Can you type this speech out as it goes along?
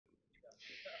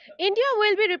India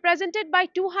will be represented by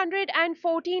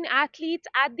 214 athletes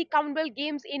at the Commonwealth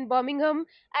Games in Birmingham,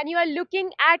 and you are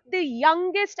looking at the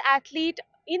youngest athlete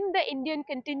in the Indian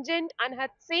contingent, Anahat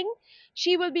Singh.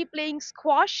 She will be playing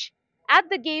squash at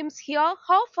the games here,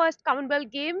 her first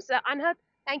Commonwealth Games. Anahat,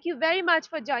 thank you very much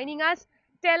for joining us.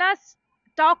 Tell us,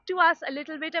 talk to us a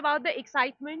little bit about the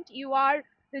excitement. You are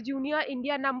the junior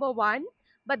India number one,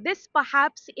 but this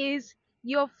perhaps is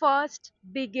your first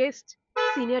biggest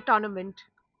senior tournament.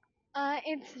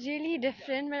 It's really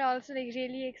different, but also like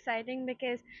really exciting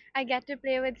because I get to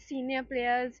play with senior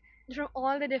players from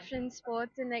all the different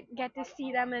sports and like get to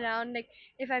see them around. Like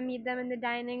if I meet them in the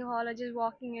dining hall or just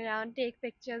walking around, take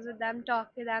pictures with them,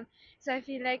 talk to them. So I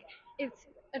feel like it's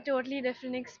a totally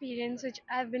different experience, which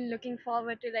I've been looking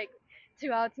forward to like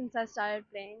throughout since I started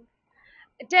playing.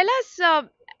 Tell us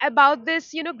about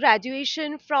this,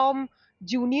 graduation from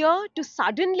junior to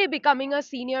suddenly becoming a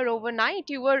senior overnight.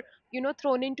 You were,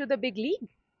 thrown into the big league.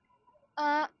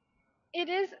 Uh, It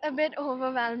is a bit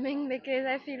overwhelming because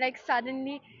I feel like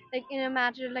suddenly, like in a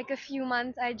matter of like a few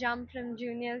months, I jumped from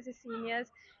juniors to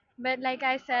seniors. But like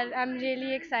I said, I'm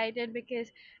really excited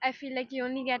because I feel like you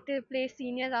only get to play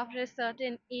seniors after a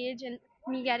certain age, and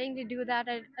me getting to do that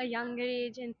at a younger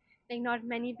age, and like not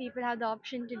many people have the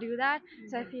option to do that.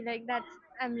 So I feel like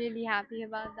I'm really happy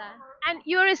about that. And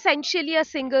you're essentially a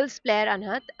singles player,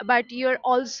 Anhat, but you're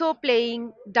also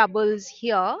playing doubles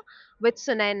here with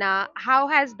Sunaina. How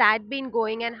has that been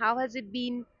going, and how has it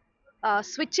been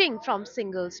switching from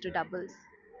singles to doubles?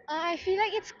 I feel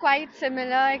like it's quite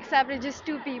similar, except it's just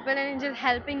two people and it's just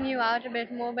helping you out a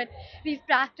bit more. But we've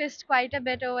practiced quite a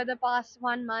bit over the past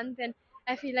 1 month, and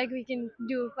I feel like we can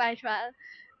do quite well.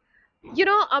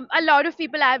 A lot of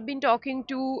people I've been talking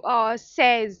to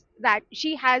says that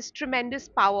she has tremendous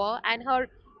power, and her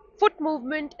foot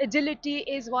movement agility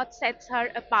is what sets her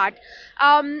apart.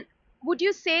 Would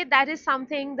you say that is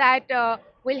something that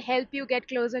will help you get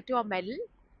closer to a medal,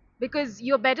 because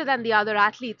you're better than the other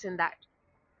athletes in that?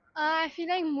 I feel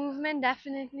like movement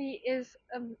definitely is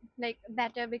like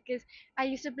better because I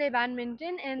used to play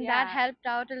badminton and that Yeah. helped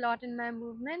out a lot in my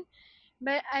movement.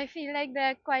 But I feel like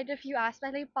there are quite a few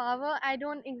aspects like power. I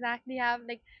don't exactly have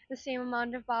like the same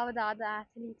amount of power the other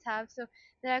athletes have, so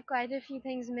there are quite a few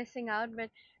things missing out.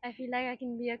 But I feel like I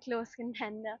can be a close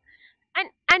contender.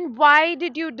 And why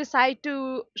did you decide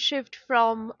to shift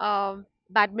from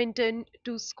badminton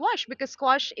to squash? Because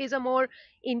squash is a more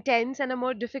intense and a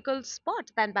more difficult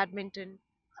sport than badminton.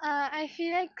 I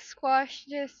feel like squash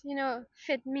just,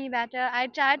 fit me better. I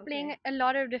tried Okay. playing a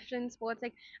lot of different sports.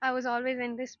 Like I was always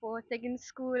into sports. Like in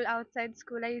school, outside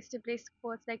school, I used to play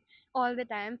sports like all the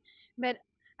time. But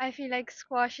I feel like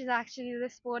squash is actually the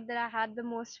sport that I had the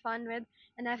most fun with,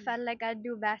 and I felt like I'd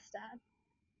do best at.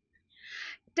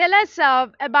 Tell us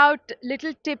about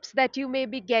little tips that you may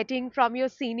be getting from your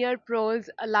senior pros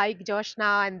like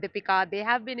Joshna and Deepika. They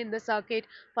have been in the circuit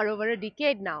for over a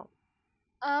decade now.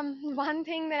 One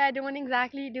thing that I don't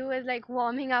exactly do is like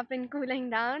warming up and cooling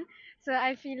down. So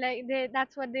I feel like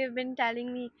that's what they've been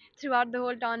telling me throughout the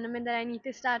whole tournament that I need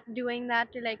to start doing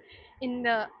that to like in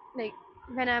the like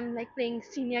when I'm like playing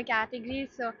senior categories.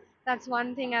 So that's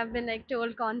one thing I've been like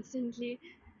told constantly.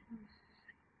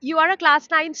 You are a class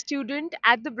 9 student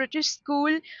at the British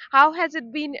school. How has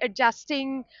it been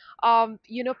adjusting,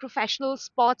 professional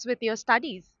sports with your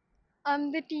studies?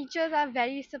 The teachers are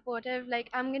very supportive. Like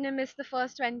I'm gonna miss the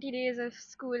first 20 days of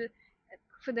school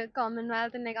for the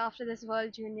Commonwealth and like after this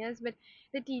World Juniors, but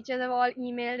the teachers have all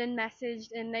emailed and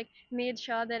messaged and like made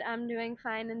sure that I'm doing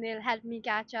fine and they'll help me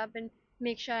catch up and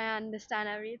make sure I understand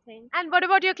everything. And what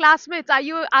about your classmates?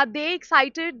 Are they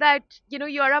excited that,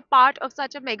 you're a part of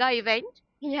such a mega event?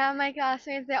 Yeah, my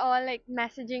classmates they're all like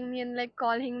messaging me and like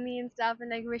calling me and stuff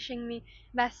and like wishing me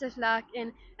best of luck,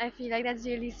 and I feel like that's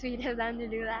really sweet of them to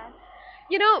do that.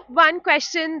 One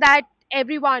question that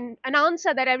an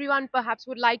answer that everyone perhaps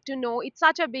would like to know, it's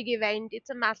such a big event, it's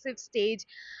a massive stage.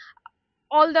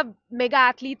 All the mega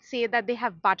athletes say that they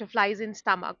have butterflies in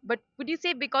stomach. But would you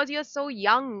say because you're so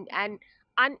young and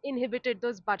uninhibited,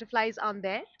 those butterflies aren't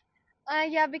there?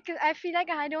 Yeah, because I feel like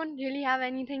I don't really have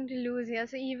anything to lose here.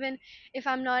 So even if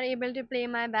I'm not able to play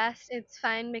my best, it's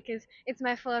fine because it's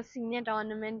my first senior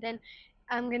tournament and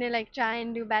I'm gonna like try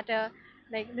and do better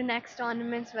like the next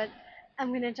tournaments, but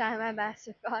I'm gonna try my best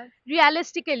of course.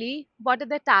 Realistically, what are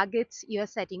the targets you're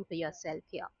setting for yourself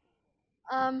here?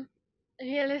 Um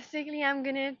Realistically I'm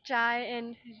gonna try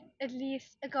and at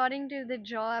least according to the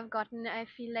draw I've gotten, I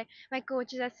feel like my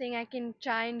coaches are saying I can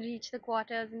try and reach the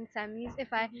quarters and semis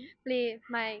if I Mhm. play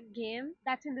my game.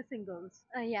 That's in the singles.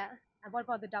 Yeah. And what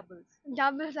about the doubles?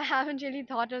 Doubles, I haven't really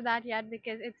thought of that yet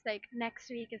because it's like next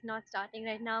week is not starting.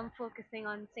 Right now, I'm focusing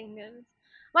on singles.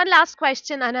 One last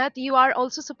question, Anath. You are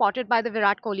also supported by the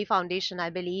Virat Kohli Foundation, I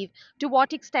believe. To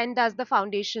what extent does the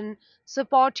foundation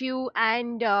support you,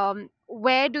 and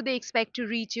where do they expect to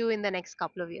reach you in the next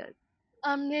couple of years?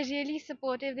 They're really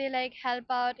supportive. They like help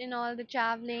out in all the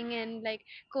traveling and like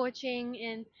coaching.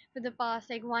 And for the past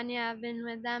like 1 year, I've been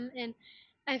with them, and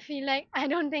I feel like I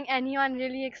don't think anyone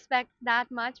really expects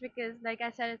that much because, like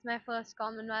I said, it's my first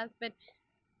Commonwealth. But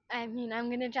I mean, I'm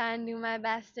gonna try and do my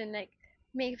best and like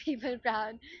make people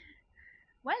proud.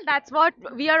 Well, that's what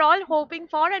we are all hoping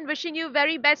for and wishing you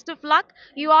very best of luck.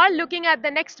 You are looking at the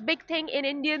next big thing in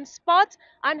Indian sports,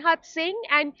 Anhat Singh,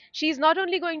 and she's not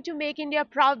only going to make India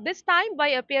proud this time by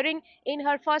appearing in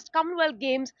her first Commonwealth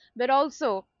Games, but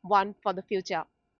also one for the future.